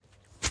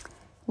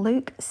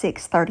Luke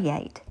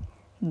 6:38.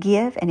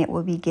 Give, and it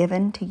will be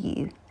given to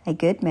you, a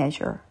good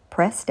measure,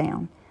 pressed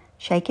down,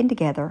 shaken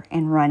together,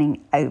 and running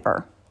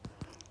over.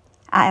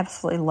 I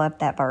absolutely love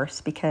that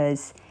verse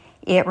because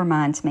it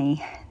reminds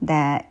me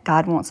that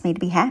God wants me to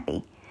be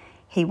happy.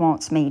 He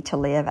wants me to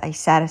live a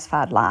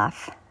satisfied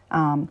life.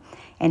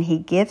 And He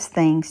gives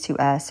things to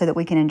us so that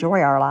we can enjoy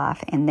our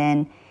life and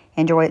then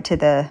enjoy it to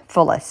the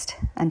fullest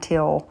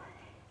until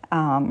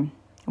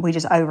we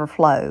just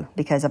overflow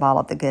because of all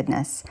of the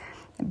goodness.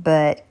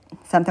 But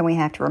something we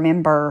have to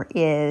remember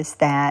is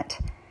that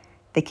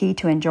the key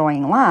to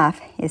enjoying life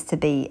is to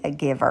be a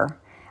giver.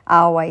 I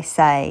always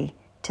say,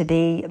 to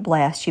be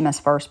blessed, you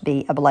must first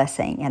be a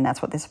blessing. And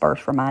that's what this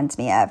verse reminds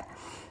me of.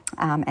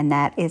 And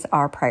that is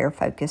our prayer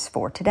focus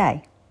for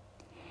today.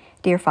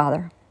 Dear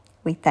Father,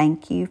 we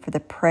thank you for the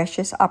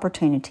precious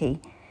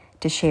opportunity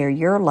to share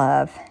your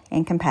love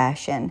and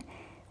compassion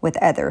with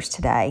others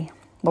today.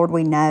 Lord,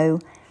 we know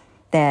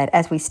that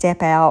as we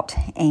step out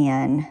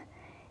and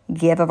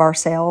give of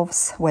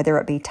ourselves, whether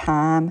it be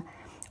time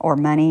or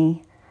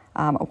money,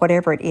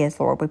 whatever it is,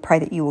 Lord, we pray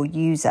that you will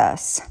use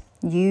us.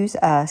 Use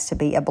us to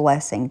be a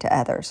blessing to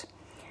others.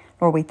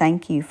 Lord, we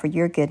thank you for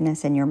your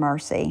goodness and your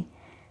mercy.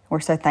 We're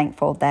so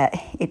thankful that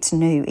it's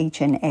new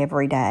each and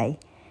every day.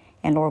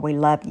 And Lord, we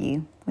love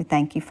you. We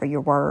thank you for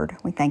your word.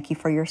 We thank you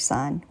for your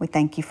Son. We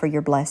thank you for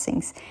your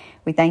blessings.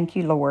 We thank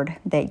you, Lord,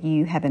 that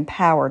you have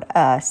empowered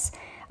us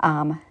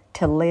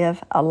to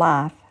live a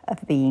life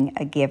of being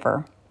a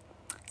giver.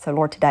 So,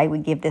 Lord, today we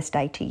give this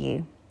day to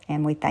you,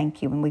 and we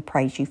thank you and we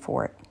praise you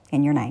for it.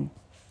 In your name,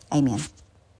 amen.